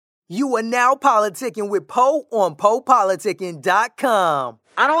You are now politicking with Poe on PoePoliticking.com.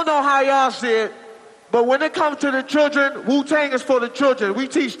 I don't know how y'all see it, but when it comes to the children, Wu-Tang is for the children. We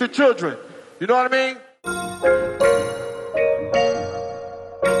teach the children. You know what I mean?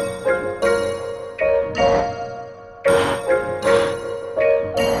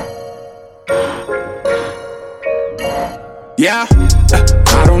 Yeah,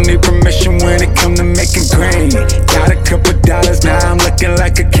 I don't need permission when it come to making green. Got a couple dollars, now I'm looking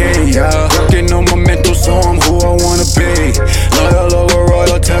like a king, yeah. Working on my mental, so I'm who I wanna be. Loyal over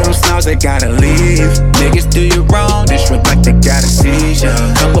royal, tell them snobs they gotta leave. Niggas do you wrong, disrupt like they gotta seize ya.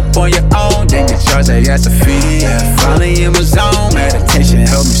 Come up on your own, then get charged, they ask a fee, yeah. Finally in my zone, meditation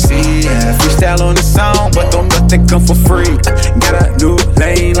help me see, yeah. Freestyle on the song, but don't nothing come for free. Got a new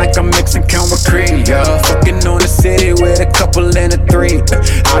lane like I'm Mexican McCree, yeah. Fucking on the city with a couple and a three.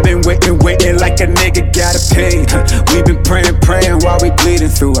 I've been waiting like a nigga gotta pay. We been praying while we bleeding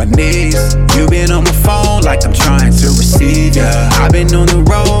through our knees. You been on my phone like I'm trying to receive ya. I've been on the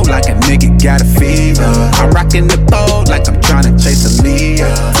road like a nigga got a fever. I'm rocking the boat like I'm trying to chase a lead.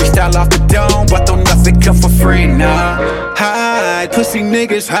 Freestyle off the dome, but don't nothing come for free now. Hide, pussy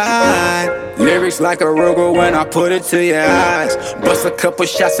niggas hide. Lyrics like a Ruger when I put it to your eyes. Bust a couple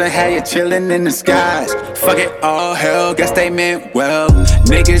shots and have you chillin' in the skies. Fuck it, all hell, guess they meant well.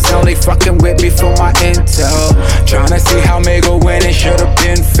 Niggas only fucking with me for my intel. Tryna see how Mega win, it should've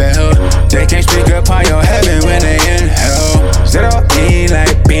been failed. They can't speak up on your heaven when they in hell. Zero E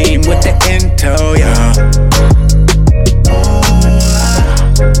like beam with the intel, yeah.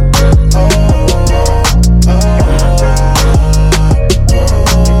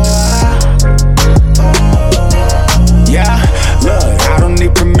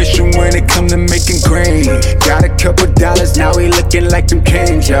 When it come to making green, got a couple dollars, now we looking like them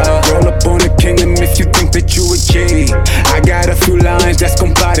kings, y'all. Roll up on the kingdom if you think that you a G. I got a few lines that's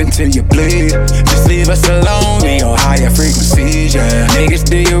gon' bite until you bleed. Just leave us alone in your higher frequencies, yeah. Niggas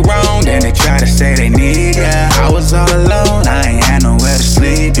do you wrong, then they try to say they need ya. I was all alone, I ain't had nowhere to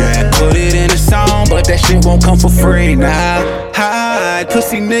sleep, yeah. Put it in a song, but that shit won't come for free, nah. Hide,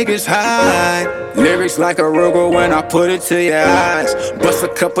 pussy niggas hide. Lyrics like a Ruger when I put it to your eyes. Bust a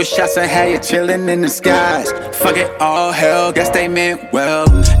couple shots and have you chillin' in the skies. Fuck it, all hell, guess they meant well.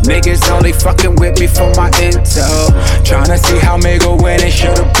 Niggas only fucking with me for my intel. Tryna see how Mega win, it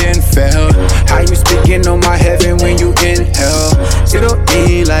should've been failed. How you speaking on my heaven when you in hell? Zero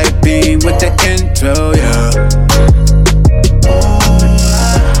E like beam with the intel, yeah.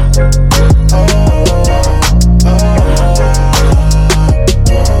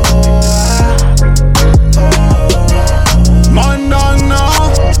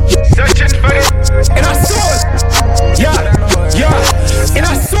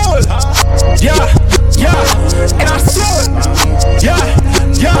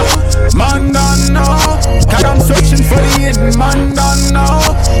 Man don't know, cause I'm searching for the hidden. Man don't know,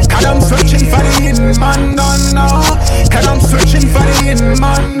 cause I'm searching for the hidden. Man don't know, cause I'm searching for the hidden.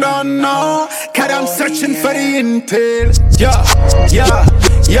 Man don't know, cause I'm searching for the intel. Yeah, yeah,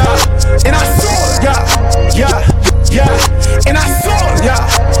 yeah. And I saw, yeah, yeah, yeah. And I saw, yeah,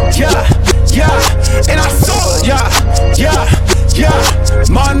 yeah, yeah. And I saw, yeah, yeah, yeah.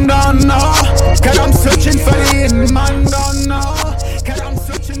 Man don't know, cause I'm searching for the hidden. Man don't know.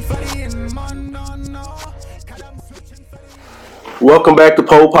 Welcome back to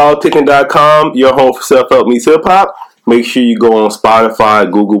PoePoliticking.com, your home for self-help meets hip-hop. Make sure you go on Spotify,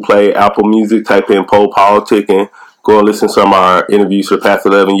 Google Play, Apple Music, type in Poe Politicking. Go and listen to some of our interviews for the past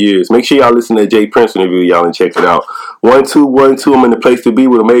 11 years. Make sure y'all listen to the Jay Prince interview, y'all, and check it out. 1-2-1-2, I'm in the place to be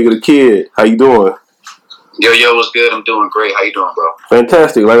with Omega the Kid. How you doing? Yo, what's good? I'm doing great. How you doing, bro?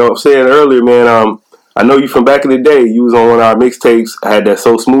 Fantastic. Like I was saying earlier, man, I know you from back in the day. You was on one of our mixtapes. I had that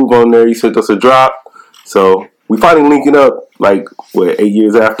So Smooth on there. You sent us a drop. So we finally linking up, like, 8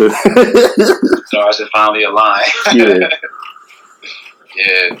 years after? So I should finally align. Yeah.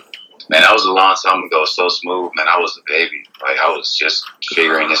 Yeah. Man, that was a long time ago. So Smooth, man. I was a baby. Like, I was just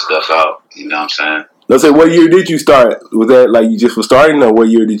figuring this stuff out. You know what I'm saying? Let's say, what year did you start? Was that, like, you just were starting, or what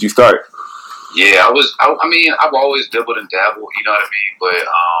year did you start? Yeah, I mean, I've always dabbled and dabbled, you know what I mean? But,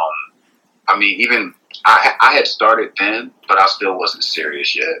 I mean, even, I had started then, but I still wasn't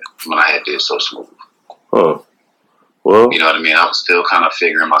serious yet when I had did So Smooth. Huh. Well, you know what I mean? I was still kind of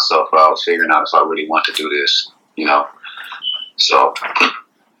figuring myself out, figuring out if I really want to do this, you know? So,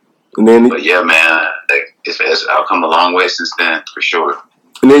 and then, but yeah, man, like, I've come a long way since then, for sure.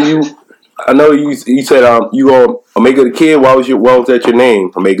 And then I know you said you on Omega the Kid. Why was that your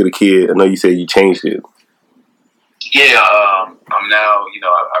name, Omega the Kid? I know you said you changed it. Yeah, I'm now,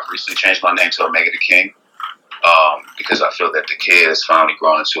 I've recently changed my name to Omega the King. because I feel that the kid has finally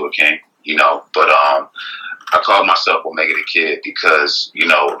grown into a king, you know. But I call myself Omega the Kid because, you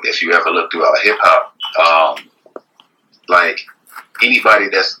know, if you ever look throughout hip hop, like anybody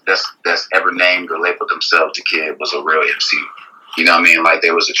that's ever named or labeled themselves the Kid was a real MC. You know what I mean? Like,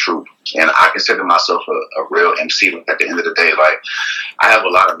 there was a truth. And I consider myself a real MC. At the end of the day, like, I have a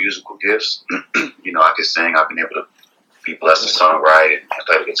lot of musical gifts. You know, I can sing. I've been able to be blessed to songwrite and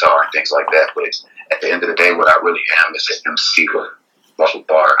play the guitar and things like that. But at the end of the day, what I really am is an MC off a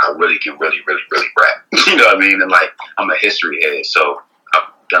bar. I really can really rap. You know what I mean? And, like, I'm a history head. So I've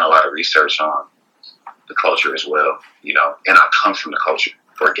done a lot of research on the culture as well, you know. And I come from the culture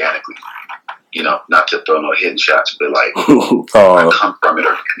organically. You know, not to throw no hidden shots, but like I come from it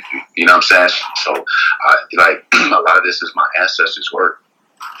organically. You know what I'm saying? So, like a lot of this is my ancestors' work.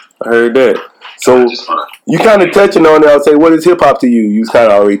 I heard that. So you kind of touching on it. I'll say, what is hip hop to you? You was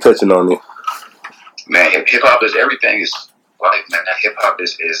kind of already touching on it. Man, hip hop is everything. Is like, man, hip hop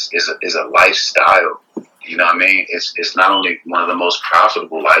is a lifestyle. You know what I mean? It's not only one of the most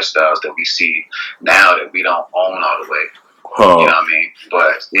profitable lifestyles that we see now that we don't own all the way. You know what I mean?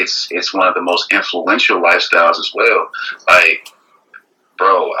 But it's one of the most influential lifestyles as well. Like,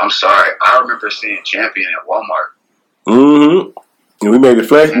 bro, I'm sorry. I remember seeing Champion at Walmart. Mm-hmm. And we made it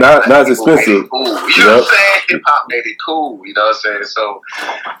flash, not as expensive. Cool. You know what I'm saying? Hip hop made it cool. You know what I'm saying? So,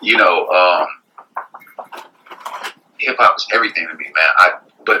 you know, hip hop is everything to me, man.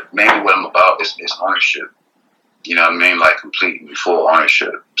 But mainly what I'm about is ownership. You know what I mean? Like, complete and full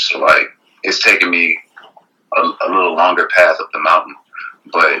ownership. So, like, it's taken me a little longer path up the mountain,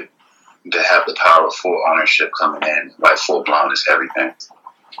 but to have the power of full ownership coming in, like full blown, is everything.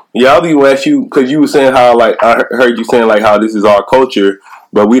 Yeah, I'll even ask you, because you were saying how, like, I heard you saying, like, how this is our culture,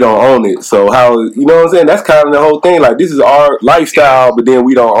 but we don't own it. So how, you know what I'm saying? That's kind of the whole thing. Like, this is our lifestyle, but then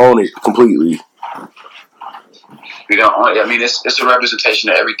we don't own it completely. We don't own it. I mean, it's a representation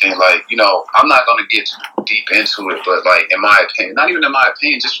of everything. Like, you know, I'm not going to get too deep into it, but, like, in my opinion, not even in my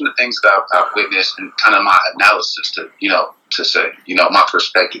opinion, just from the things that I've witnessed and kind of my analysis to, you know, to say, you know, my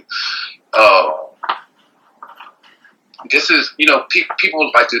perspective. This is, you know,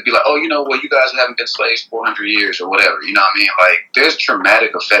 people like to be like, oh, you know, well, you guys haven't been slaves 400 years or whatever. You know what I mean? Like, there's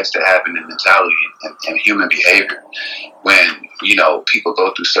traumatic effects that happen in mentality and human behavior when, you know, people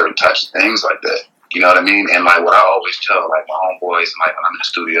go through certain types of things like that. You know what I mean? And, like, what I always tell, like, my homeboys, and, like, when I'm in the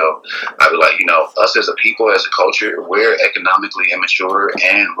studio, I be like, you know, us as a people, as a culture, we're economically immature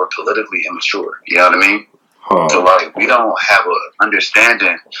and we're politically immature. You know what I mean? So, like, we don't have an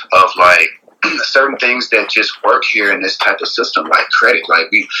understanding of, like, certain things that just work here in this type of system, like credit.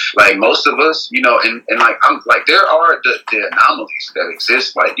 Like most of us, you know, and like, I'm like, there are the anomalies that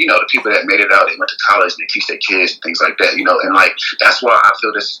exist, like, you know, the people that made it out, they went to college and they teach their kids and things like that, you know, and like, that's why I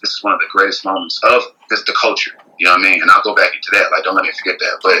feel this is one of the greatest moments of the culture, you know what I mean? And I'll go back into that, like, don't let me forget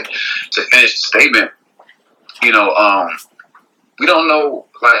that. But to finish the statement, you know, we don't know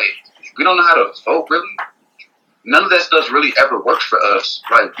how to vote, really. None of that stuff really ever works for us.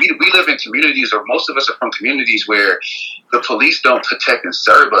 Like, we live in communities, or most of us are from communities where the police don't protect and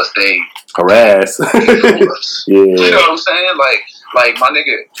serve us. They harass. Us. Yeah. You know what I'm saying? Like my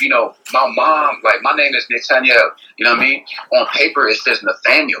nigga, you know, my mom, like, my name is Nathaniel. You know what I mean? On paper, it says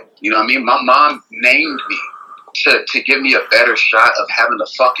Nathaniel. You know what I mean? My mom named me to give me a better shot of having a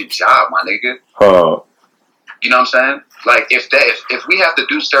fucking job, my nigga. You know what I'm saying? Like, if we have to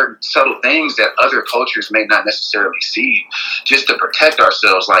do certain subtle things that other cultures may not necessarily see, just to protect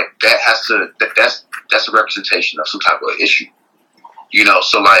ourselves, like, that's a representation of some type of issue. You know,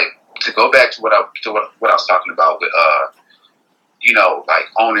 so, like, to go back to what I was talking about with you know, like,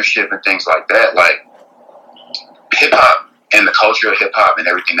 ownership and things like that, like, hip hop and the culture of hip hop and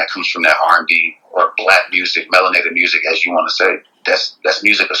everything that comes from that R&B or black music, melanated music, as you want to say, that's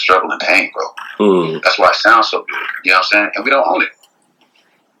music of struggle and pain, bro. That's why it sounds so good. You know what I'm saying? And we don't own it.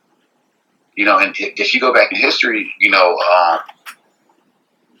 You know, and if you go back in history, you know,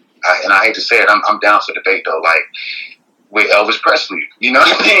 and I hate to say it, I'm down for debate though. Like, with Elvis Presley, you know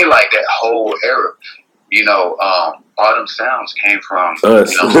what I mean? Like, that whole era. You know, all them sounds came from,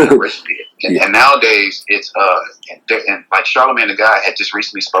 us. You know, originally. And nowadays, it's, and like Charlamagne the Guy had just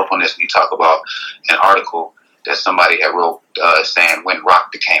recently spoke on this, and he talked about an article that somebody had wrote saying when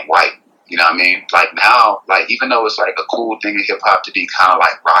rock became white. You know what I mean? Like, now, like, even though it's like a cool thing in hip hop to be kind of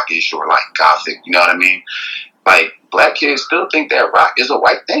like rockish or like gothic, you know what I mean? Like, black kids still think that rock is a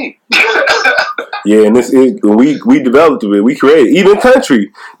white thing. Yeah, and we developed it. We created even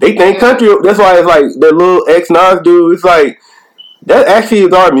country. They think country. That's why it's like that little X-Nas dude. It's like that actually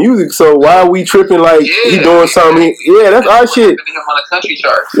is our music. So why are we tripping like he doing something? Yeah, that's our shit. Him on a country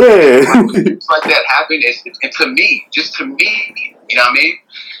chart. Yeah, Things like that happen. And to me, you know what I mean?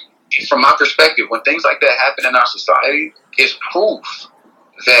 From my perspective, when things like that happen in our society, it's proof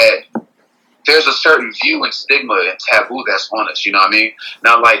that there's a certain view and stigma and taboo that's on us. You know what I mean?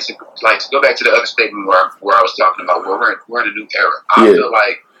 Now, like to go back to the other statement where I was talking about, where we're in a new era. I feel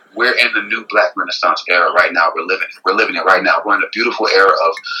like we're in the new Black Renaissance era right now. We're living it right now. We're in a beautiful era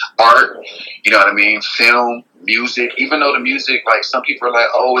of art. You know what I mean? Film, music. Even though the music, like some people are like,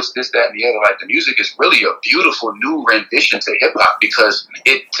 oh, it's this, that, and the other. Like the music is really a beautiful new rendition to hip hop because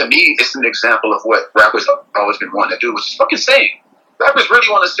to me, it's an example of what rappers have always been wanting to do, which is fucking sing. Rappers really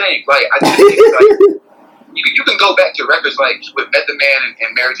want to sing. Like I just think, like, you can go back to records like with Method Man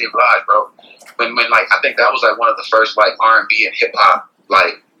and Mary J. Blige, bro. When like I think that was like one of the first like R&B and hip hop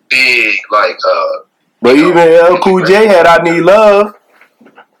like big like. But even LL Cool J had "I Need Love."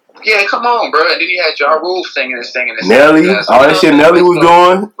 Yeah, come on, bro. And then you had Ja Rule singing. Nelly, all that shit Nelly was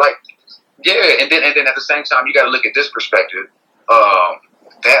doing. Like, yeah, and then at the same time, you got to look at this perspective.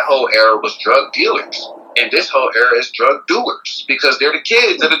 That whole era was drug dealers. And this whole era is drug doers because they're the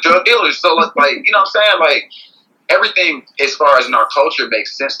kids of the drug dealers. So, like, you know what I'm saying? Like, everything as far as in our culture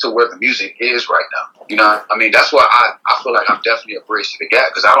makes sense to where the music is right now. You know, I mean, that's why I feel like I'm definitely a bridge to the gap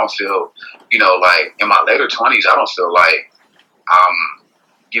because I don't feel, you know, like in my later 20s, I don't feel like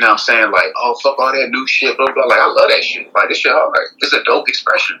you know what I'm saying? Like, oh, fuck all that new shit, blah, blah. Like, I love that shit. Like, this shit, all right. It's a dope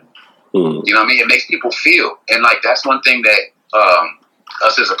expression. You know what I mean? It makes people feel. And, like, that's one thing that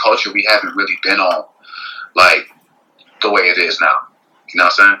us as a culture, we haven't really been on, like, the way it is now. You know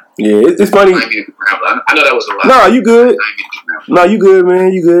what I'm saying? Yeah, it's funny. I know that was a lot. No, you good. No, you good,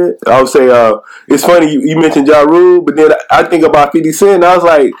 man. You good. I would say it's funny you mentioned Ja Rule, but then I think about 50 Cent, and I was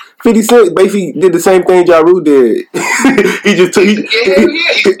like, 50 Cent basically did the same thing Ja Rule did. He just took...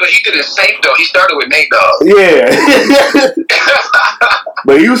 But he did it safe, though. He started with Nate Dogg. Yeah.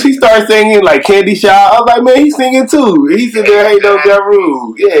 But he started singing like Candy Shop. I was like, man, he's singing too. He's in there hating on Ja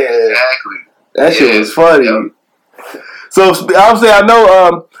Rule. Yeah. Exactly. That shit was funny. Yep. So I would say I know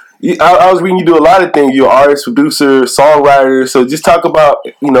I was reading you do a lot of things. You're an artist, producer, songwriter. So just talk about,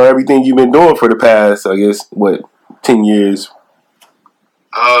 you know, everything you've been doing for the past, I guess, 10 years?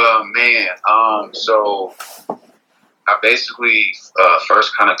 So I basically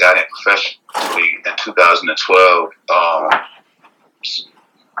first kind of got in professionally in 2012.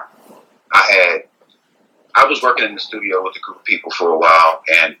 I was working in the studio with a group of people for a while,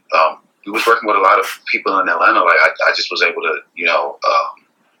 and we was working with a lot of people in Atlanta. Like I just was able to, you know,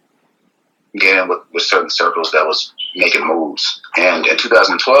 get in with certain circles that was making moves. And in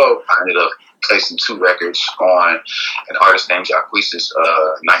 2012, I ended up placing 2 records on an artist named Jacquees's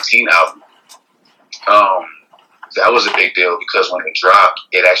 19 album. That was a big deal because when it dropped,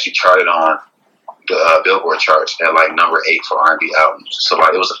 it actually charted on the Billboard charts at like number 8 for R&B albums. So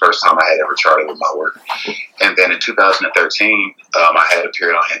like it was the first time I had ever charted with my work. And then in 2013, I had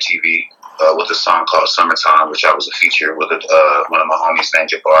appeared on MTV with a song called Summertime, which I was a feature with one of my homies named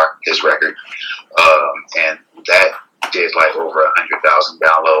Jabbar, his record. And that did like over 100,000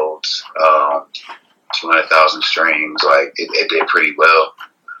 downloads, 200,000 streams. Like it did pretty well.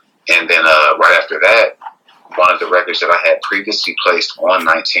 And then right after that, one of the records that I had previously placed on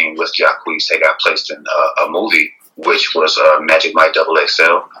 19 with Jacquees, they got placed in a movie, which was Magic Mike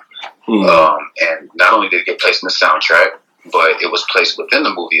XXL. And not only did it get placed in the soundtrack, but it was placed within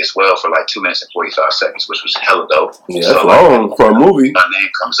the movie as well for like 2 minutes and 45 seconds, which was hella dope. Yeah, that's long for a movie. My name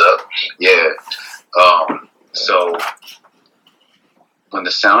comes up. Yeah. So when the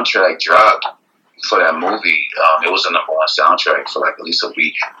soundtrack dropped for that movie, it was the number 1 soundtrack for like at least a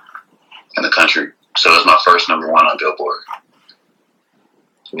week in the country. So it was my first number 1 on Billboard.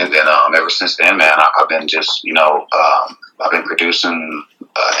 And then ever since then, man, I've been just, you know, I've been producing,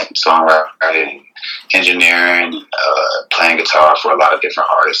 songwriting, engineering, playing guitar for a lot of different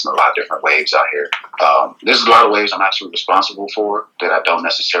artists and a lot of different waves out here. There's a lot of waves I'm actually responsible for that I don't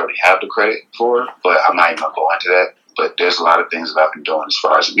necessarily have the credit for, but I'm not even going to go into that. But there's a lot of things that I've been doing as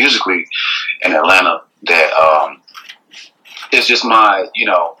far as musically in Atlanta that is just my, you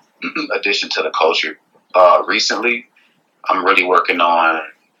know, addition to the culture. Recently, I'm really working on,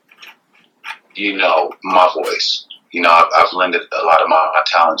 you know, my voice. You know, I've lended a lot of my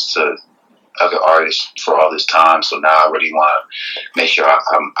talents to other artists for all this time, so now I really want to make sure I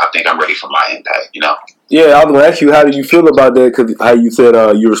think I'm ready for my impact, you know? Yeah, I was going to ask you, how do you feel about that? Because how you said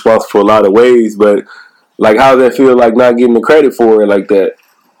you're responsible for a lot of ways, but like, how does that feel like not getting the credit for it like that?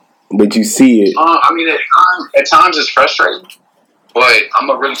 But you see it. I mean, at times it's frustrating. But I'm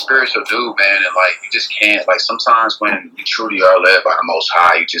a really spiritual dude, man, and like you just can't. Like sometimes when you truly are led by the Most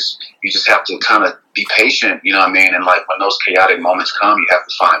High, you just have to kind of be patient. You know what I mean? And like when those chaotic moments come, you have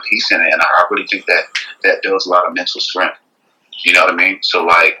to find peace in it. And I really think that builds a lot of mental strength. You know what I mean? So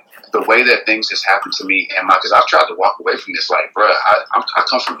like the way that things has happened to me, and because I've tried to walk away from this, like, bro, I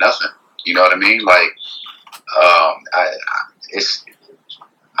come from nothing. You know what I mean? Like,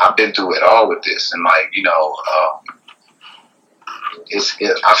 I've been through it all with this, and like, you know.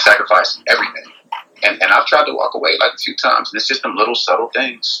 I've sacrificed everything, and I've tried to walk away like a few times, and it's just them little subtle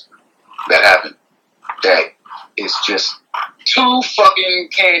things that happen that is just too fucking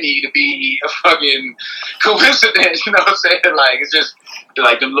candy to be a fucking coincidence. You know what I'm saying? Like it's just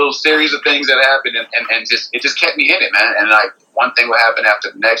like them little series of things that happen, and just it just kept me in it, man. And like one thing would happen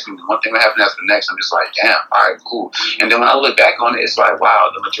after the next, and one thing would happen after the next. I'm just like, damn, all right, cool. And then when I look back on it, it's like,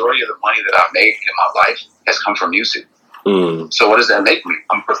 wow, the majority of the money that I've made in my life has come from music. So what does that make me?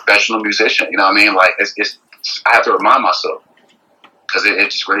 I'm a professional musician. You know what I mean? Like it's I have to remind myself because it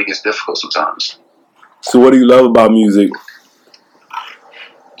just really gets difficult sometimes. So what do you love about music?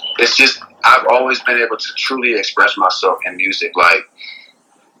 It's just I've always been able to truly express myself in music. Like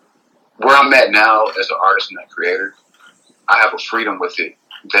where I'm at now as an artist and a creator, I have a freedom with it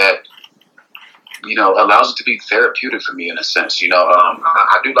that, you know, allows it to be therapeutic for me in a sense. You know,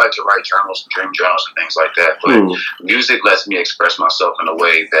 I do like to write journals and dream journals and things like that, but music lets me express myself in a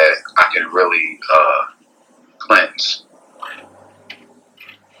way that I can really cleanse.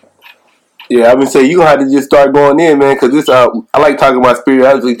 Yeah, I've been saying you gonna have to just start going in, man, because this I like talking about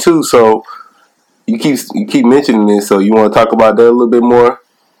spirituality too. So you keep mentioning this, so you want to talk about that a little bit more?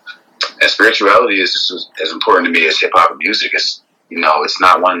 And spirituality is just as important to me as hip hop and music. It's, you know, it's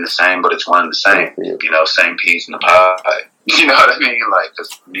not one and the same, but it's one and the same. You know, same piece in the pie. You know what I mean? Like,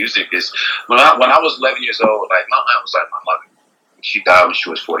 because music is when I was 11 years old, like my aunt was like my mother. She died when she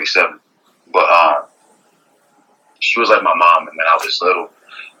was 47, but she was like my mom. And when I was little,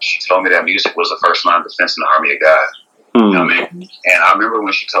 she told me that music was the first line of defense in the army of God. You know what I mean? And I remember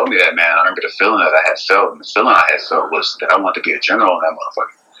when she told me that, man, I remember the feeling that I had felt. And the feeling I had felt was that I wanted to be a general in that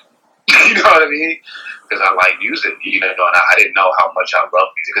motherfucker. You know what I mean? Because I like music, you know, and I didn't know how much I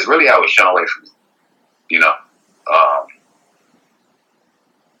loved music. Because really, I was shun away from it, you know.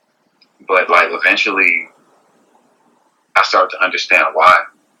 But like eventually, I started to understand why.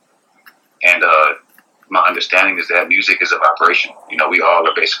 And my understanding is that music is a vibration. You know, we all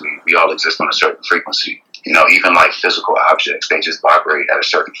exist on a certain frequency. You know, even like physical objects, they just vibrate at a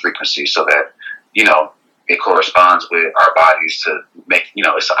certain frequency so that, you know, it corresponds with our bodies to make, you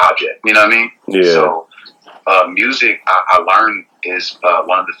know, it's an object. You know what I mean? Yeah. So music, I learned, is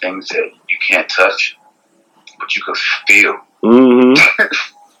one of the things that you can't touch, but you can feel.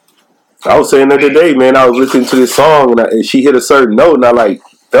 I was saying that today, man. I was listening to this song and she hit a certain note, and I like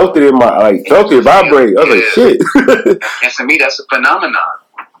felt it in my felt it vibrate. I was like, shit. And to me, that's a phenomenon.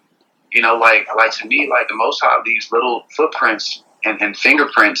 You know, like to me, like the Most High leaves little footprints and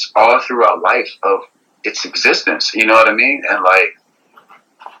fingerprints all throughout life of its existence. You know what I mean? And like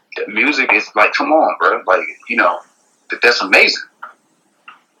the music is like, come on, bro. Like, you know, that's amazing.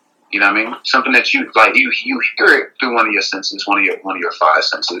 You know what I mean? Something that you like, you hear it through one of your senses, one of your five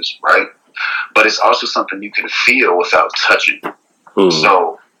senses, right? But it's also something you can feel without touching.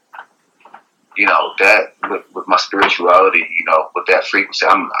 So, you know, that with my spirituality, you know, with that frequency,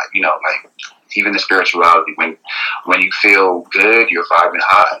 I'm, you know, like even the spirituality, when you feel good, you're vibing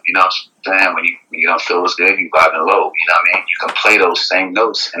high. You know what I'm saying? When you don't feel as good, you're vibing low. You know what I mean? You can play those same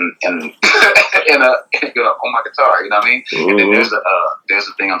notes in on my guitar. You know what I mean? And then there's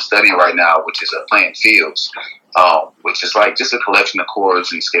a thing I'm studying right now, which is playing fields, which is like just a collection of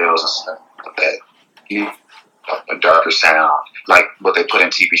chords and scales and stuff like that. You know, a darker sound, like what they put in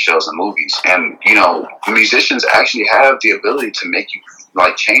TV shows and movies. And you know, musicians actually have the ability to make you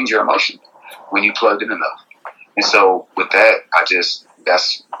like change your emotion when you plugged in enough. And so with that,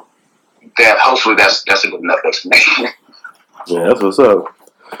 hopefully that's a good enough explanation. Yeah, that's what's up.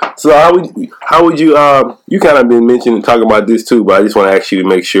 So how would you you kind of been talking about this too, but I just want to ask you to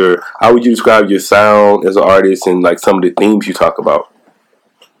make sure, how would you describe your sound as an artist and like some of the themes you talk about?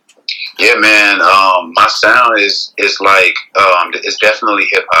 Yeah, man. My sound is like it's definitely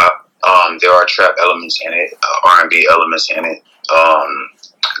hip hop. There are trap elements in it, R&B elements in it,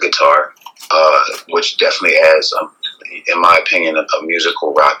 guitar, which definitely adds, in my opinion, a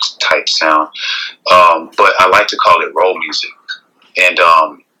musical rock type sound. But I like to call it roll music, and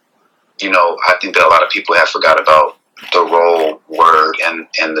you know, I think that a lot of people have forgot about the roll word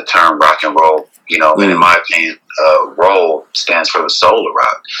and the term rock and roll. You know, and in my opinion, roll stands for the soul of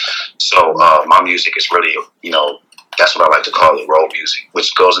rock. So my music is really, you know, that's what I like to call it, road music,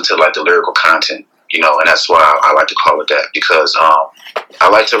 which goes into like the lyrical content, you know, and that's why I like to call it that, because I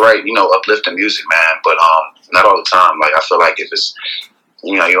like to write, you know, uplifting music, man, but not all the time. Like, I feel like if it's,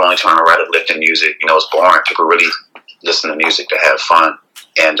 you know, you're only trying to write uplifting music, you know, it's boring. People really listen to music to have fun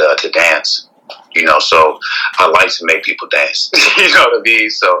and to dance, you know, so I like to make people dance, you know what I mean?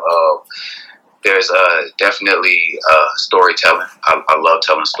 So there's definitely storytelling. I love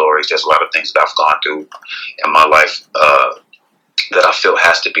telling stories. There's a lot of things that I've gone through in my life that I feel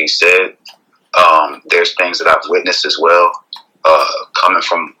has to be said. There's things that I've witnessed as well, coming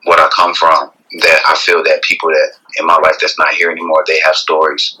from what I come from, that I feel that people that in my life that's not here anymore, they have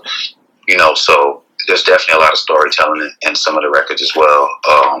stories, you know, so there's definitely a lot of storytelling in some of the records as well.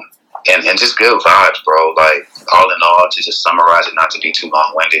 And just good vibes, bro. Like, all in all, to just summarize it, not to be too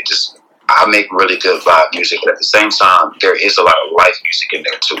long-winded, just I make really good vibe music, but at the same time, there is a lot of life music in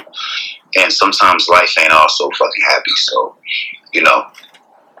there too. And sometimes life ain't all so fucking happy. So, you know,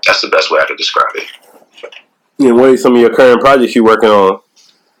 that's the best way I could describe it. And what are some of your current projects you're working on?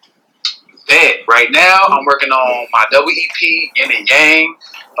 Right now, I'm working on my double EP, Yin and Yang.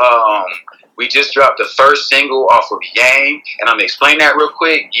 We just dropped the first single off of Yang, and I'm gonna explain that real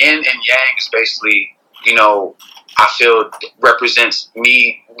quick. Yin and Yang is basically, you know, I feel represents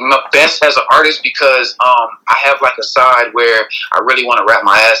me best as an artist, because I have like a side where I really want to rap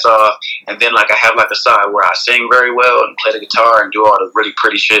my ass off, and then like I have like a side where I sing very well and play the guitar and do all the really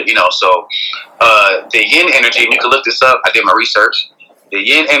pretty shit, you know. So the Yin energy, and you can look this up, I did my research. The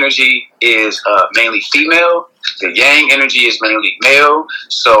Yin energy is mainly female. The Yang energy is mainly male.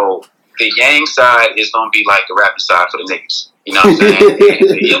 So the Yang side is going to be like the rapping side for the niggas. You know what I'm saying?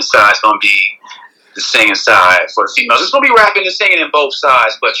 The Yin side is going to be the singing side for the females. It's going to be rapping and singing in both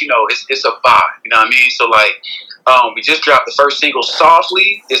sides, but, you know, it's a vibe. You know what I mean? So, like, we just dropped the first single,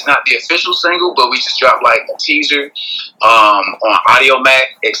 Softly. It's not the official single, but we just dropped, like, a teaser on Audio Mac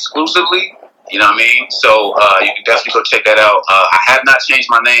exclusively. You know what I mean? So you can definitely go check that out. I have not changed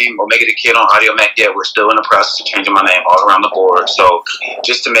my name Omega the Kid on Audio Mac yet. We're still in the process of changing my name all around the board. So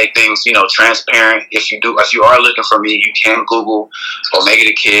just to make things, you know, transparent, if you are looking for me, you can Google Omega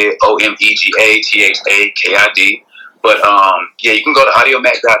the Kid, OmegaThaKid. But yeah, you can go to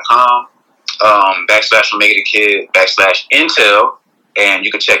audiomac.com / Omega the Kid / Intel, and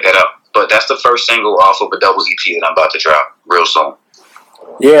you can check that out. But that's the first single off of a double EP that I'm about to drop real soon.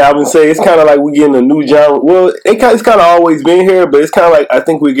 Yeah, I would say it's kind of like we're getting a new genre. Well, it's kind of always been here, but it's kind of like I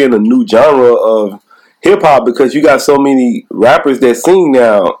think we're getting a new genre of hip hop, because you got so many rappers that sing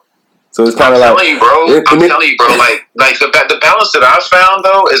now. So it's kind of like I'm telling you, bro. Like the balance that I've found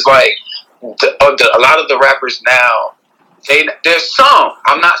though is like a lot of the rappers now. There's some.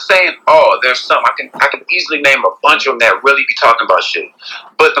 I'm not saying all. There's some. I can easily name a bunch of them that really be talking about shit.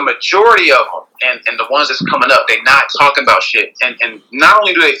 But the majority of them, and the ones that's coming up, they're not talking about shit. And not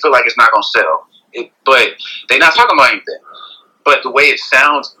only do they feel like it's not gonna sell, but they're not talking about anything. But the way it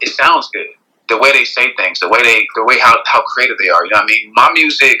sounds good. The way they say things, the way how creative they are. You know what I mean? My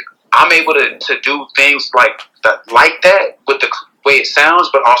music, I'm able to do things like that with the way it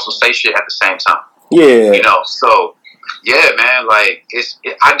sounds, but also say shit at the same time. Yeah. You know, so. Yeah, man. Like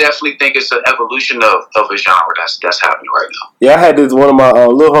I definitely think it's an evolution of a genre that's happening right now. Yeah, I had this one of my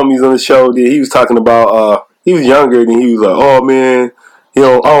little homies on the show that he was talking about. He was younger, and he was like, "Oh man, you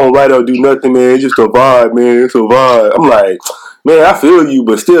know, I don't write or do nothing, man. It's just a vibe, man. It's a vibe." I'm like, man, I feel you,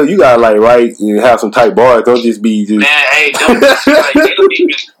 but still, you gotta like write and have some tight bars. Don't just be just. Man, hey,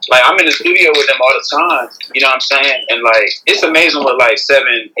 like I'm in the studio with them all the time. You know what I'm saying? And like, it's amazing what like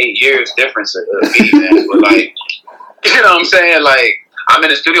 7-8 years difference of me, man. But like. You know what I'm saying? Like, I'm in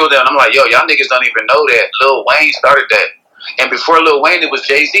the studio with them, and I'm like, yo, y'all niggas don't even know that Lil Wayne started that. And before Lil Wayne, it was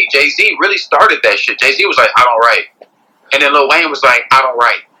Jay-Z. Jay-Z really started that shit. Jay-Z was like, I don't write. And then Lil Wayne was like, I don't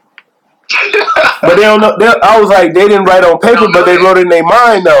write. But they don't know. I was like, they didn't write on paper, but they wrote it in their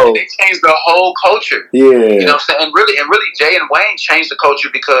mind, though. They changed the whole culture. Yeah. You know what I'm saying? And really, Jay and Wayne changed the culture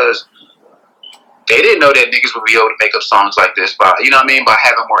because they didn't know that niggas would be able to make up songs like this by, you know what I mean, by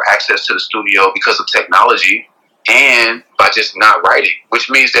having more access to the studio because of technology. And by just not writing, which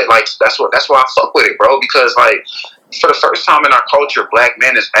means that like that's why I fuck with it, bro. Because like for the first time in our culture, black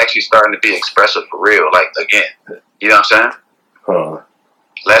men is actually starting to be expressive for real. Like again, you know what I'm saying? Huh.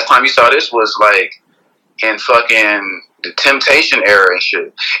 Last time you saw this was like in fucking the Temptation era and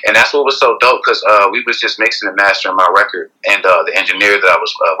shit, and that's what was so dope because we was just mixing and mastering my record, and the engineer that I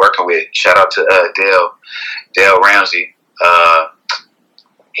was working with, shout out to Dale Ramsey,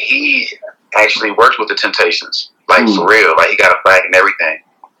 he actually worked with the Temptations. Like, for real. Like, he got a flag and everything.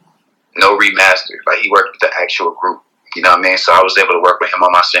 No remaster. Like, he worked with the actual group. You know what I mean? So I was able to work with him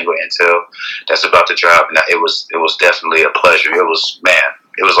on my single Intel that's about to drop, and it was definitely a pleasure. It was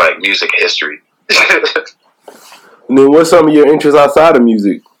like music history. And then what's some of your interests outside of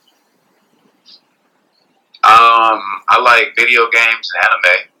music? I like video games and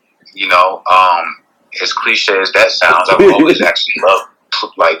anime. You know, as cliche as that sounds, I've always actually loved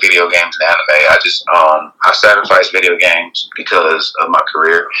like video games and anime. I sacrifice video games because of my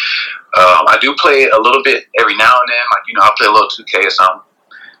career. I do play a little bit every now and then, like, you know, I'll play a little 2K or something,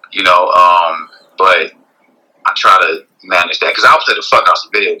 you know, but I try to manage that because I'll play the fuck out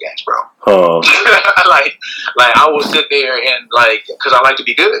some video games, bro. like I will sit there and like, because I like to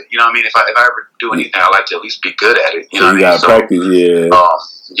be good, you know what I mean? If I ever do anything, I like to at least be good at it, you know what I mean? So, practice, yeah.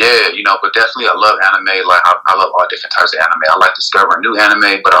 Yeah, you know, but definitely I love anime. Like I love all different types of anime. I like discovering new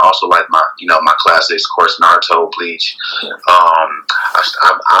anime, but I also like my classics, of course, Naruto, Bleach.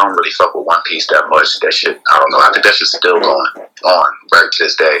 I don't really fuck with One Piece that much. That shit, I don't know. I think that shit's still going on right to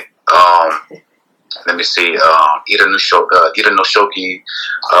this day. Let me see. Ida no Shoki.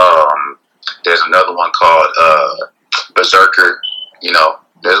 There's another one called Berserker. You know,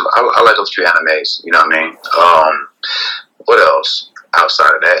 I like those few animes. You know what I mean? What else?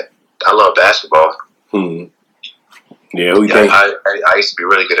 Outside of that, I love basketball. Yeah, who you think? I used to be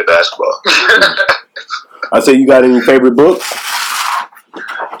really good at basketball. I say, you got any favorite books?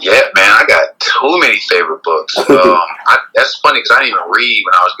 Yeah, man, I got too many favorite books. That's funny because I didn't even read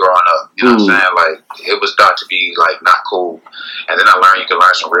when I was growing up. You know what I'm saying? Like, it was thought to be like not cool, and then I learned you can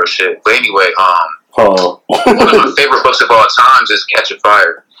learn some real shit. But anyway, one of my favorite books of all times is Catch a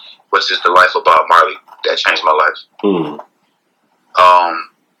Fire, which is the life of Bob Marley. That changed my life.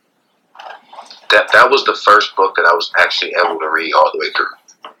 That was the first book that I was actually able to read all the way through.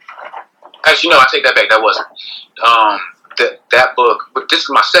 Actually, no, I take that back. That wasn't. That book, but this is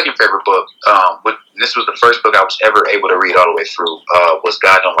my second favorite book. But this was the first book I was ever able to read all the way through. Was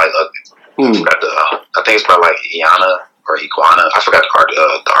God Don't Like Ugly. I think it's by like Iana or Iguana. I forgot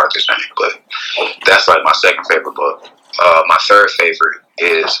the author's name, but that's like my second favorite book. My third favorite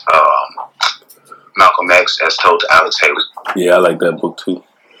is Malcolm X, as told to Alex Haley. Yeah, I like that book too.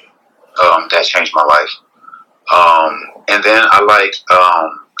 That changed my life. And then I like,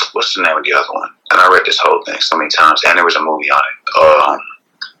 what's the name of the other one? And I read this whole thing so many times, and there was a movie on it.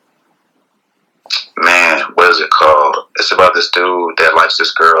 Man, what is it called? It's about this dude that likes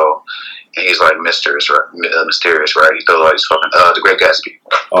this girl, and he's like mysterious, right? He does all these fucking, The Great Gatsby.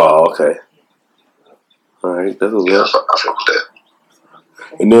 Oh, okay. All right, that's a little. Yeah, I fuck with that.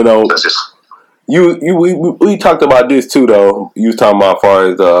 And then, we talked about this too, though. You was talking about as far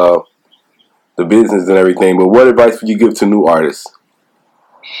as the business and everything, but what advice would you give to new artists?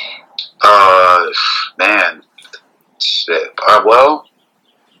 Man, shit.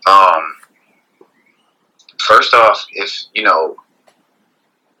 First off, if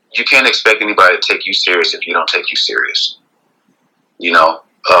you can't expect anybody to take you serious if you don't take you serious. You know,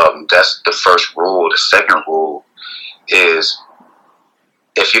 that's the first rule. The second rule is,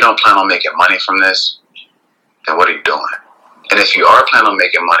 if you don't plan on making money from this, then what are you doing? And if you are planning on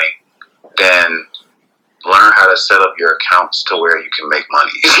making money, then learn how to set up your accounts to where you can make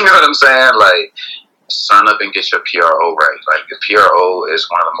money. You know what I'm saying? Like, sign up and get your PRO right. Like, the PRO is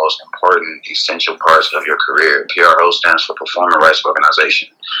one of the most important, essential parts of your career. PRO stands for Performing Rights Organization,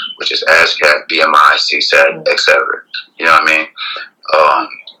 which is ASCAP, BMI, CSAT, etc. You know what I mean?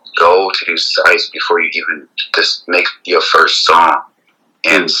 Go to these sites before you even just make your first song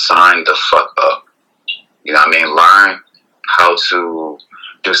and sign the fuck up. You know what I mean? Learn how to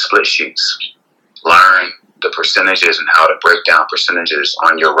do split sheets. Learn the percentages and how to break down percentages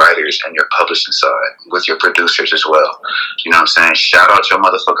on your writers and your publishing side with your producers as well. You know what I'm saying? Shout out your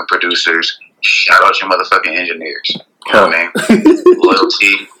motherfucking producers. Shout out your motherfucking engineers. You know what I mean?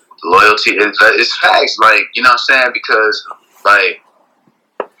 Loyalty is facts. Like, you know what I'm saying? Because, like,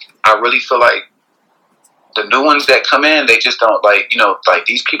 I really feel like the new ones that come in, they just don't, like,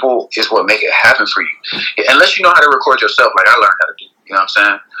 these people is what make it happen for you. Unless you know how to record yourself, like I learned how to do. You know what I'm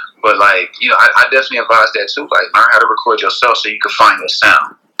saying? But, like, I definitely advise that too. Like, learn how to record yourself so you can find your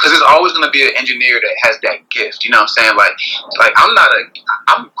sound. Because there's always going to be an engineer that has that gift. You know what I'm saying? Like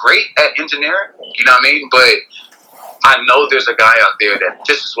I'm great at engineering. You know what I mean? But I know there's a guy out there that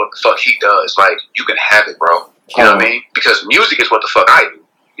this is what the fuck he does. Like, you can have it, bro. You know what I mean? Because music is what the fuck I do.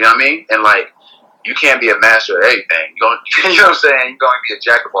 You know what I mean? And, like, you can't be a master of everything. You know what I'm saying? You're going to be a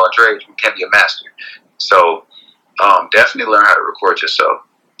jack of all trades. You can't be a master. So, definitely learn how to record yourself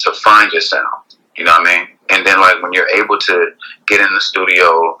to find your sound. You know what I mean? And then, like, when you're able to get in the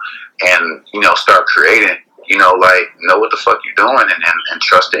studio and, start creating, like, know what the fuck you're doing and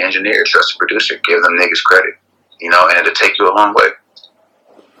trust the engineer, trust the producer, give them niggas credit. you know, and it'll take you a long way.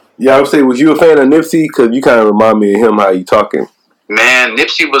 Yeah, I would say, was you a fan of Nipsey? Because you kind of remind me of him, how you talking. Man,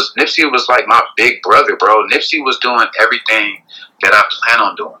 Nipsey was like my big brother, bro. Nipsey was doing everything that I plan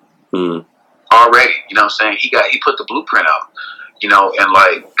on doing already. You know what I'm saying? He put the blueprint out, you know, and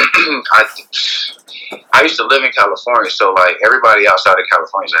like I used to live in California, so like everybody outside of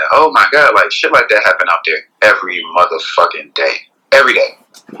California is like, oh my God, like shit like that happen out there every motherfucking day, every day.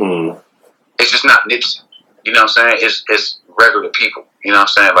 It's just not Nipsey. You know what I'm saying? It's regular people. You know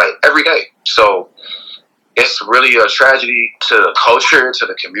what I'm saying? Like every day. So it's really a tragedy to the culture, to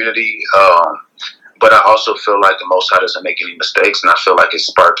the community. But I also feel like the Most High doesn't make any mistakes, and I feel like it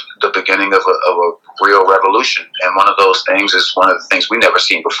sparked the beginning of a real revolution. And one of those things is one of the things we never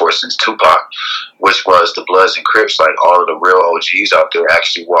seen before since Tupac, which was the Bloods and Crips, like all of the real OGs out there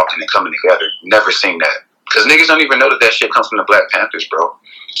actually walking and coming together. Never seen that. Because niggas don't even know that shit comes from the Black Panthers, bro.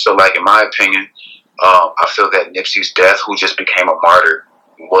 So, like, in my opinion, I feel that Nipsey's death, who just became a martyr,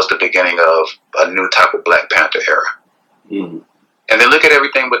 was the beginning of a new type of Black Panther era. And then look at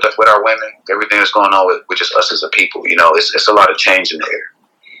everything with our women, everything that's going on with just us as a people. You know, it's a lot of change in the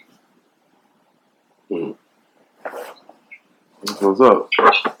air. What's up?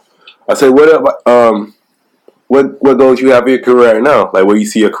 I say, what up? What goals you have in your career right now? Like, where you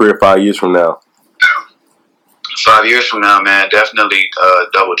see your career 5 years from now? 5 years from now, man, definitely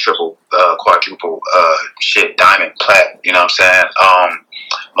double, triple, quadruple, diamond, plat. You know what I'm saying?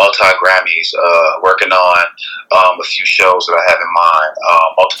 Multi-Grammys, working on a few shows that I have in mind,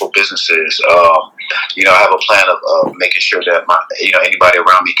 multiple businesses. You know, I have a plan of making sure that anybody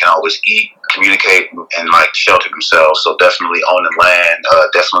around me can always eat, communicate, and like shelter themselves. So definitely owning land,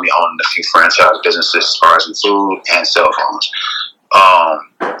 definitely owning a few franchise businesses as far as in food and cell phones.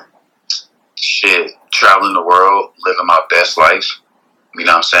 Traveling the world, living my best life. You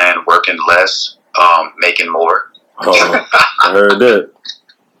know what I'm saying? Working less, making more. Oh, I heard that.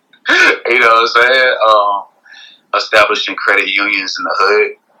 You know what I'm saying? Establishing credit unions in the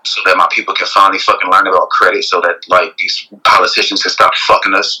hood so that my people can finally fucking learn about credit, so that like these politicians can stop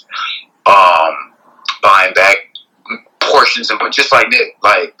fucking us. Buying back portions and just like that.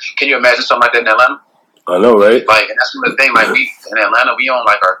 Like, can you imagine something like that in Atlanta? I know, right? Like, and that's the thing. Like, we in Atlanta, we own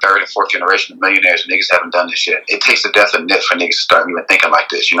like our third and fourth generation of millionaires, and niggas haven't done this shit. It takes the death of Nip for niggas to start even thinking like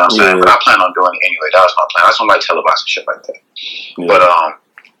this. You know what I'm saying? But I plan on doing it anyway. That was my plan. I just don't like televising shit like that. Yeah.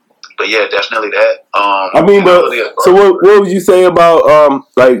 But yeah, definitely that. I mean, so what would you say about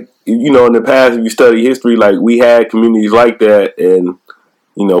like, you know, in the past, if you study history, like we had communities like that, and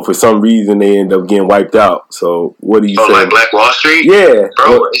you know, for some reason they end up getting wiped out. So what do you say? Like Black Wall Street? Yeah.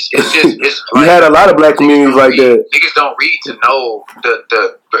 Bro, it's just you had a lot of black communities like that. Niggas don't read to know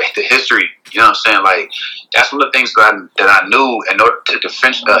the history. You know what I'm saying? Like, that's one of the things that I knew in order to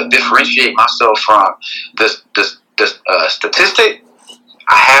differentiate myself from this statistic.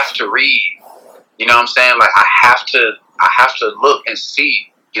 I have to read. You know what I'm saying? Like, I have to look and see.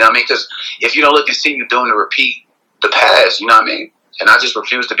 You know what I mean? Because if you don't look and see, you're doing to repeat the past. You know what I mean? And I just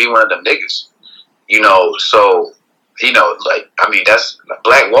refuse to be one of them niggas. You know, so, you know, like, I mean, that's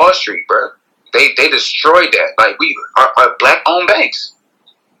Black Wall Street, bro. They destroyed that. Like, we are black-owned banks.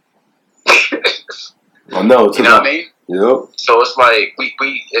 I know. You know what I mean? Yep. So it's like, we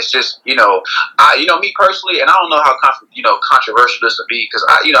it's just, you know, me personally, and I don't know how, controversial this would be, because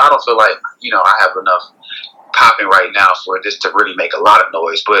I don't feel like, I have enough popping right now for this to really make a lot of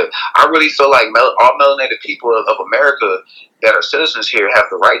noise. But I really feel like all melanated people of America that are citizens here have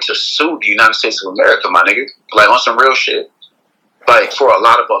the right to sue the United States of America, my nigga. Like, on some real shit. Like, for a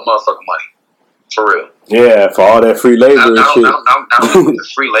lot of motherfucking money. For real. Yeah, for all that free labor and shit. Not only the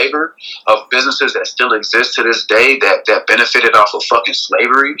free labor of businesses that still exist to this day that benefited off of fucking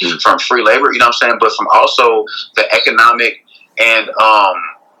slavery from free labor, you know what I'm saying? But from also the economic and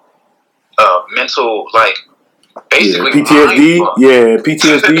mental, like, basically PTSD.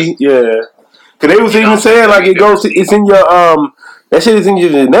 PTSD. Yeah. Because they was even saying, like, it's in your, that shit is in your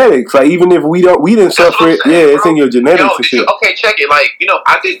genetics. Like, even if we didn't suffer it, it's in your genetics and shit. Okay, check it. Like,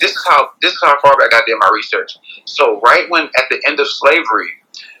 this is how far back I did my research. So right when, at the end of slavery,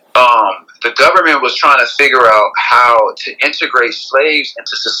 the government was trying to figure out how to integrate slaves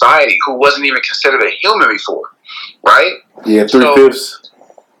into society who wasn't even considered a human before, right? Yeah, 3/5.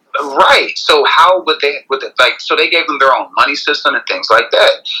 Right. So how would they, so they gave them their own money system and things like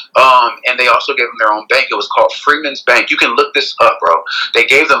that. And they also gave them their own bank. It was called Freeman's Bank. You can look this up, bro. They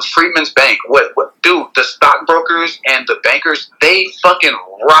gave them Freeman's Bank. Dude, the stockbrokers and the bankers, they fucking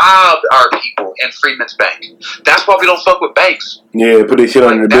robbed our people in Freeman's Bank. That's why we don't fuck with banks. Yeah, put this shit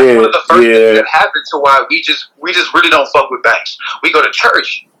on your bed. That's one of the first things that happened to why we just really don't fuck with banks. We go to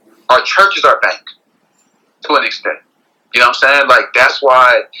church. Our church is our bank. to an extent. You know what I'm saying? Like, that's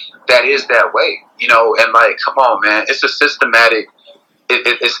why that is that way. You know, and like, come on, man, it's a systematic,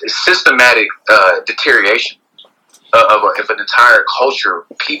 it's systematic deterioration of an entire culture,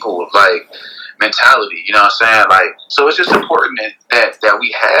 people, like, mentality. You know what I'm saying? Like, so it's just important that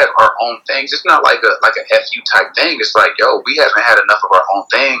we have our own things. It's not like a FU type thing. It's like, yo, we haven't had enough of our own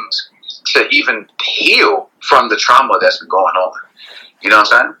things to even heal from the trauma that's been going on. You know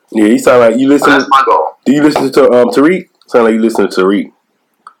what I'm saying? Yeah, you sound like you listen. That's my goal. Do you listen to Tariq? Sound like you listen to Tariq.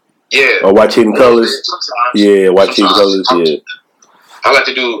 Yeah. Or Watch Hidden Colors. Sometimes. Yeah, Watch Hidden Colors. Yeah. I like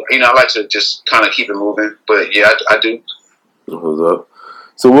to do. You know, I like to just kind of keep it moving. But yeah, I do. What's up?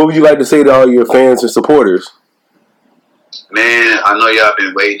 So, what would you like to say to all your fans and supporters? Man, I know y'all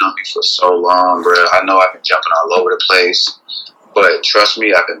been waiting on me for so long, bro. I know I've been jumping all over the place. But trust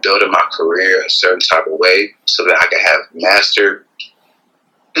me, I've been building my career a certain type of way so that I can have masters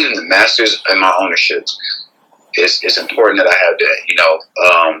in my ownership. It's important that I have that, you know.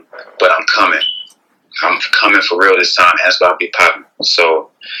 But I'm coming. I'm coming for real this time, and it's about to be popping.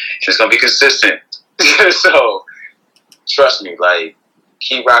 So it's gonna be consistent. So trust me, like,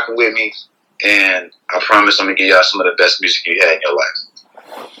 keep rocking with me, and I promise I'm gonna give y'all some of the best music you had in your life.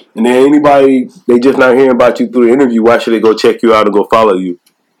 And then anybody, they just not hearing about you through the interview, why should they go check you out and go follow you?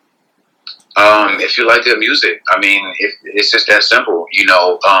 If you like good music, I mean, it's just that simple. You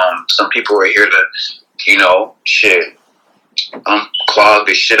know, some people are here to, you know, clog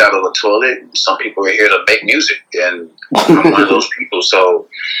the shit out of the toilet. Some people are here to make music, and I'm one of those people. So,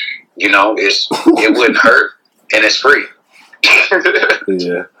 you know, it wouldn't hurt, and it's free.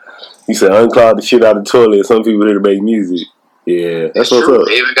 Yeah. You said unclog the shit out of the toilet. Some people here to make music. Yeah, that's what's up.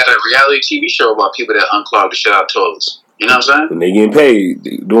 They even got a reality TV show about people that unclog the shit out of toilets. You know what I'm saying? And they getting paid,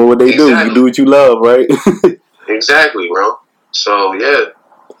 doing what they do. You do what you love, right? Exactly, bro. So yeah,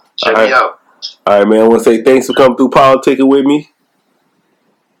 check me out. All right, man. I want to say thanks for coming through Politicking with me.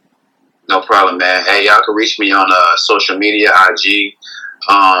 No problem, man. Hey, y'all can reach me on social media, IG.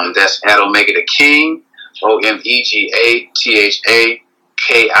 That's at Omega the King, OmegaThaKing.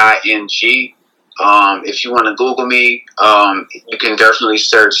 If you want to Google me, you can definitely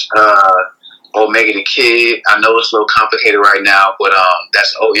search Omega the Kid. I know it's a little complicated right now, but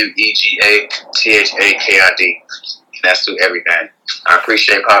that's OmegaThaKid. That's through everything. I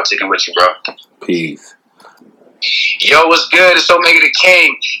appreciate politicking with you, bro. Peace. Yo, what's good? It's Omega the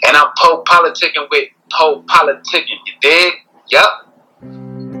King, and I'm politicking with politicking. You dig? Yup.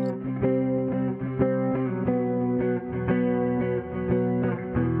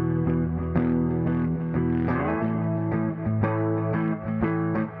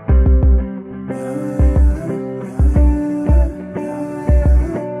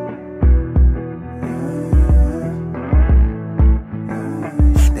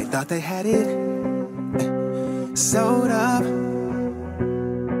 Thought they had it sewed up.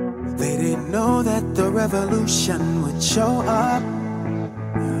 They didn't know that the revolution would show up.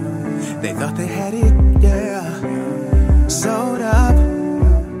 They thought they had it, yeah, sewed up.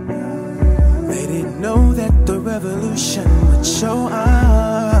 They didn't know that the revolution would show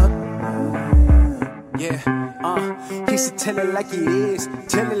up. Yeah. He said, tell it like it is,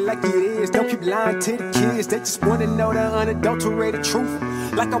 tell it like it is. Don't keep lying to the kids, they just wanna know the unadulterated truth.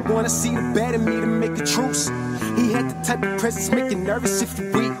 Like I wanna see the bad in me to make a truce. He had the type of presence make you nervous if you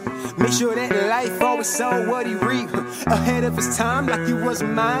weak. Make sure that life always saw what he reap. Ahead of his time like he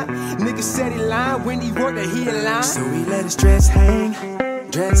wasn't mine. Nigga said he lying when he worked that he aligned. So he let his dreads hang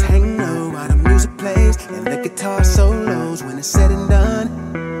low while the music plays and the guitar solos. When it's said and done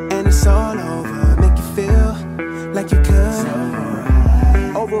and it's all over, make you feel like you could.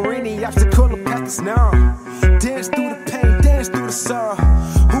 Over any obstacle or pack of snarl. Dance through the pain, dance through the sorrow.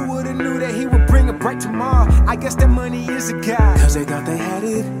 Who would've knew that he would bring a bright tomorrow? I guess that money is a guy. Cause they thought they had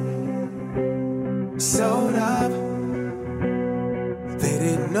it sewed up. They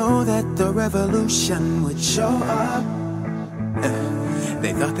didn't know that the revolution would show up.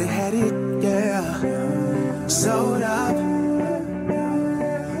 They thought they had it, yeah, sewed up.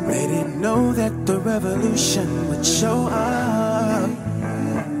 They didn't know that the revolution would show up.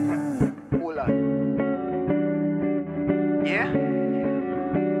 Yeah,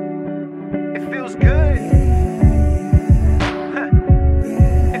 it feels good.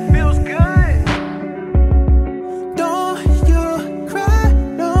 It feels good. Don't you cry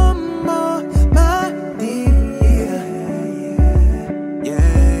no more, my dear.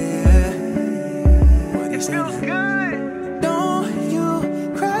 Yeah. It feels good. Don't you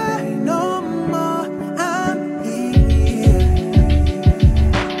cry no more, I'm here.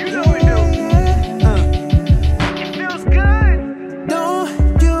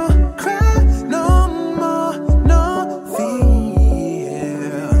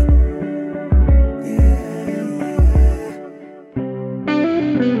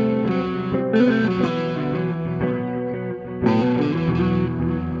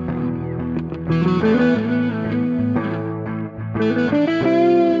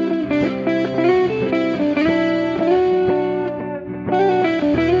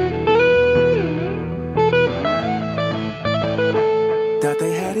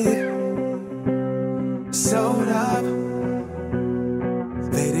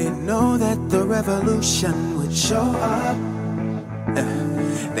 revolution would show up.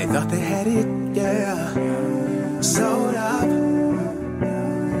 They thought they had it, yeah, sold up.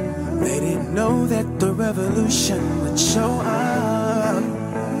 They didn't know that the revolution would show up.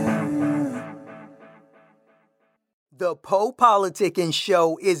 The Poe Politicking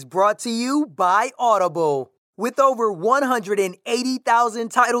Show is brought to you by Audible. With over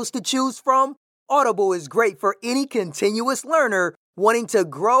 180,000 titles to choose from, Audible is great for any continuous learner wanting to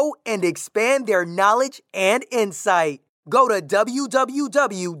grow and expand their knowledge and insight. Go to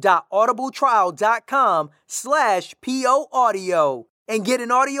www.audibletrial.com/POaudio and get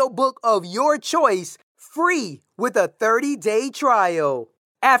an audiobook of your choice free with a 30-day trial.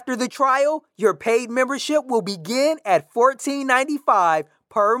 After the trial, your paid membership will begin at $14.95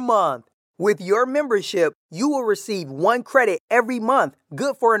 per month. With your membership, you will receive 1 credit every month,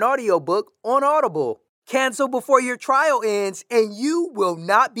 good for an audiobook on Audible. Cancel before your trial ends and you will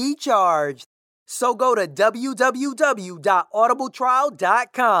not be charged. So go to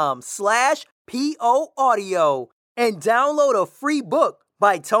www.audibletrial.com/POaudio and download a free book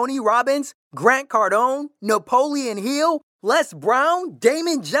by Tony Robbins, Grant Cardone, Napoleon Hill, Les Brown,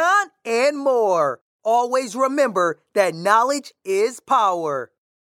 Damon John, and more. Always remember that knowledge is power.